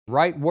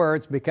Right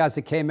words, because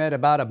it came in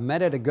about a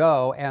minute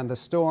ago, and the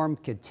storm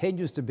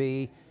continues to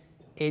be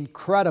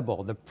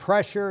incredible. The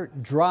pressure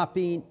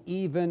dropping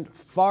even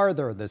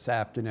farther this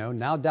afternoon,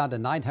 now down to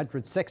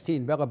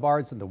 916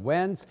 millibars, and the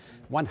winds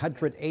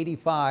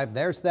 185.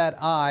 There's that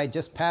eye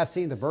just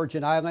passing the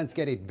Virgin Islands,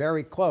 getting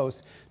very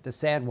close to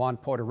San Juan,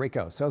 Puerto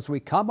Rico. So as we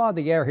come on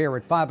the air here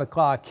at 5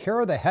 o'clock, here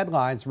are the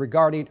headlines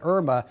regarding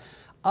Irma.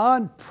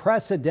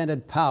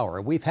 Unprecedented power.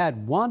 We've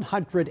had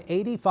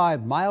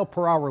 185 mile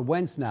per hour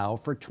winds now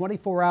for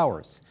 24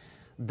 hours.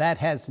 That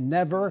has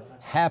never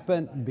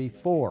happened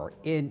before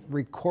in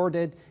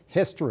recorded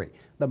history.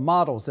 The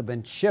models have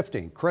been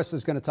shifting. Chris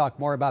is going to talk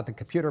more about the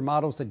computer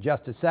models in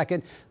just a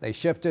second. They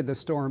shifted the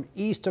storm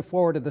east of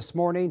Florida this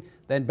morning,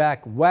 then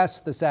back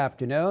west this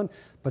afternoon.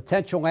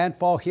 Potential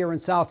landfall here in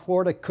South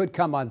Florida could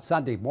come on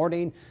Sunday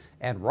morning.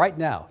 And right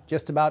now,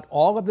 just about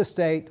all of the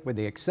state, with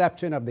the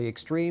exception of the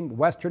extreme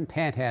western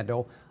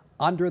panhandle,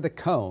 under the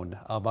cone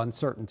of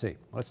uncertainty.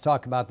 Let's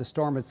talk about the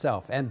storm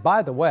itself. And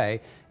by the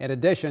way, in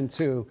addition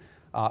to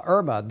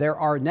Irma, there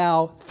are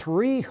now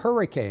 3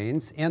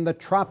 hurricanes in the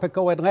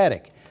tropical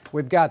Atlantic.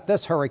 We've got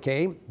this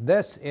hurricane.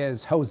 This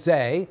is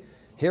Jose.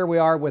 Here we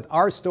are with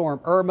our storm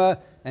Irma.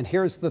 And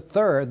here's the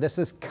third. This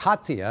is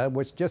Katia,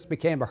 which just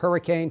became a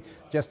hurricane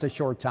just a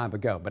short time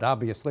ago. But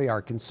obviously our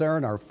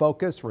concern, our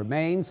focus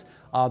remains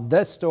on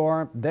this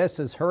storm. This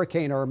is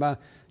Hurricane Irma.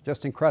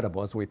 Just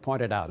incredible, as we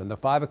pointed out. And the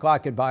 5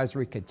 o'clock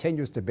advisory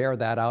continues to bear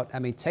that out. I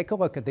mean, take a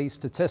look at these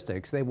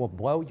statistics. They will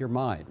blow your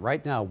mind.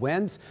 Right now,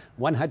 winds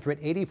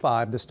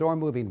 185, the storm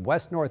moving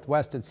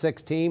west-northwest at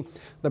 16.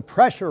 The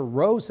pressure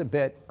rose a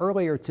bit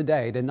earlier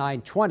today to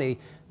 920.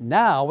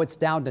 Now it's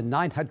down to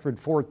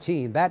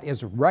 914. That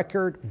is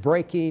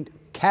record-breaking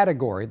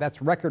category.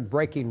 That's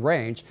record-breaking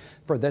range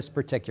for this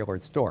particular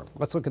storm.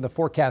 Let's look at the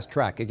forecast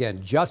track again.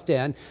 Just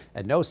in,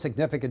 and no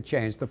significant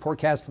change. The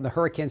forecast from the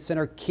Hurricane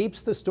Center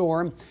keeps the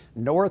storm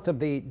north of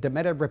the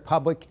Dominican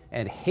Republic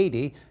and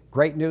Haiti.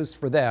 Great news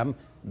for them.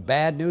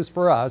 Bad news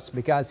for us,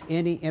 because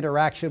any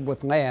interaction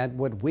with land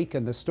would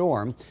weaken the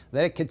storm.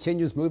 Then it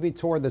continues moving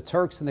toward the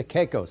Turks and the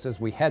Caicos as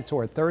we head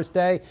toward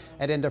Thursday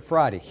and into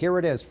Friday. Here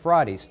it is,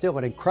 Friday, still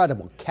an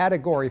incredible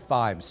Category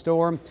 5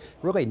 storm.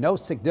 Really no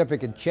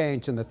significant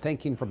change in the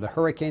thinking from the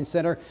Hurricane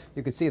Center.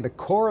 You can see the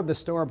core of the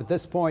storm at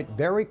this point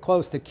very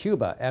close to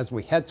Cuba as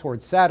we head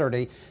toward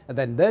Saturday. And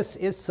then this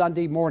is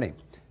Sunday morning.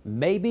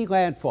 Maybe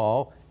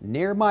landfall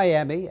near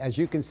Miami, as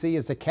you can see,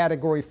 is a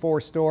Category 4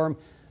 storm.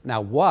 Now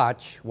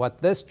watch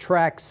what this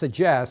track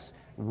suggests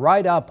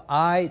right up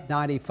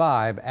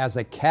I-95 as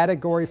a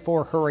Category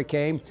 4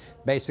 hurricane,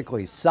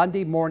 basically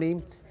Sunday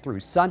morning through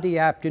Sunday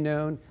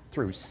afternoon,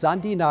 through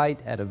Sunday night,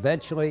 and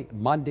eventually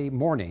Monday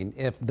morning.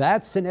 If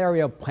that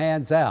scenario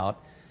plans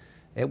out,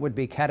 it would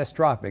be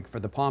catastrophic for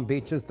the Palm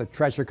Beaches, the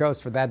Treasure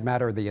Coast, for that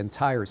matter, the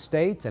entire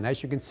state. And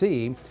as you can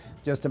see,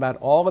 just about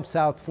all of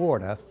South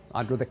Florida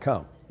under the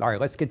cone. All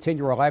right, let's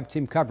continue our live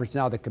team coverage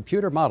now. The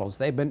computer models,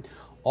 they've been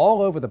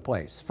all over the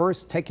place.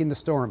 First taking the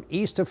storm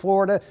east of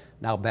Florida,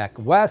 now back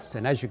west.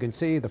 And as you can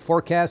see, the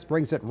forecast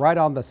brings it right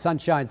on the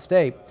Sunshine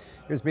State.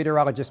 Here's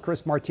meteorologist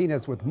Cris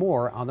Martinez with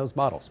more on those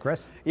models.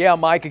 Chris? Yeah,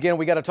 Mike, again,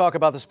 we got to talk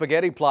about the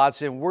spaghetti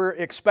plots, and we're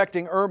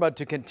expecting Irma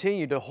to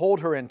continue to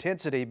hold her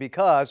intensity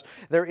because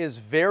there is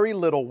very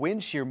little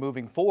wind shear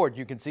moving forward.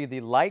 You can see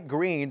the light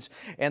greens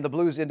and the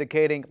blues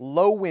indicating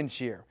low wind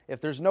shear.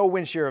 If there's no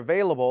wind shear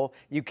available,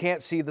 you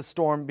can't see the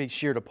storm be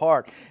sheared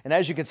apart. And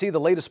as you can see, the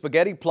latest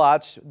spaghetti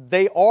plots,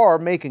 they are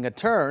making a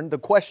turn. The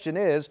question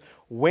is,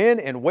 when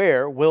and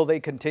where will they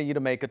continue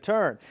to make a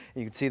turn?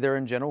 You can see they're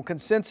in general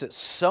consensus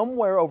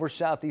somewhere over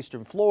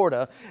southeastern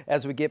Florida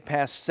as we get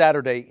past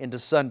Saturday into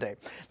Sunday.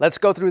 Let's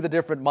go through the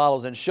different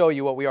models and show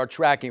you what we are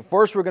tracking.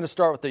 First, we're going to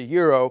start with the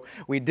Euro.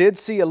 We did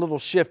see a little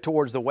shift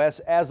towards the west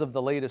as of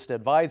the latest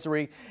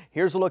advisory.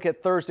 Here's a look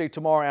at Thursday,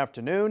 tomorrow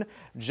afternoon,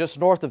 just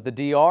north of the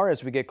DR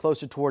as we get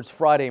closer towards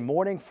Friday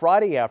morning,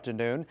 Friday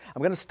afternoon.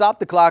 I'm going to stop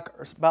the clock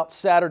about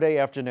Saturday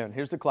afternoon.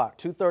 Here's the clock,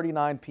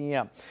 2:39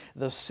 p.m.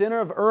 The center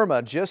of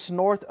Irma just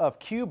north of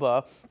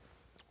Cuba.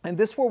 And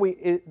this is where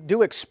we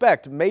do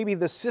expect maybe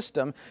the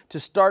system to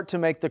start to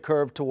make the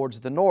curve towards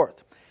the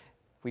north.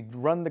 We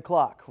run the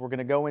clock. We're going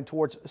to go in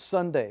towards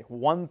Sunday,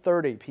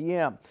 1:30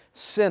 p.m.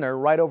 Center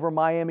right over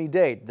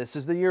Miami-Dade. This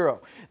is the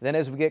Euro. Then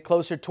as we get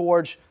closer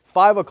towards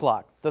 5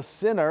 o'clock, the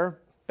center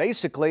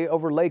basically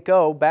over Lake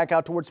O, back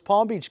out towards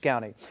Palm Beach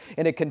County.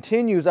 And it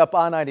continues up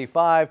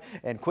I-95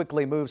 and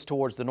quickly moves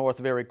towards the north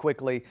very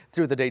quickly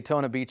through the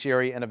Daytona Beach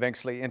area and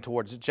eventually in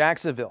towards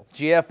Jacksonville.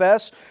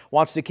 GFS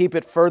wants to keep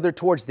it further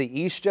towards the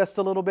east just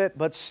a little bit,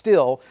 but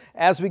still,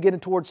 as we get in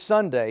towards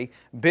Sunday,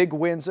 big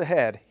winds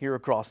ahead here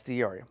across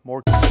the area.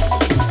 More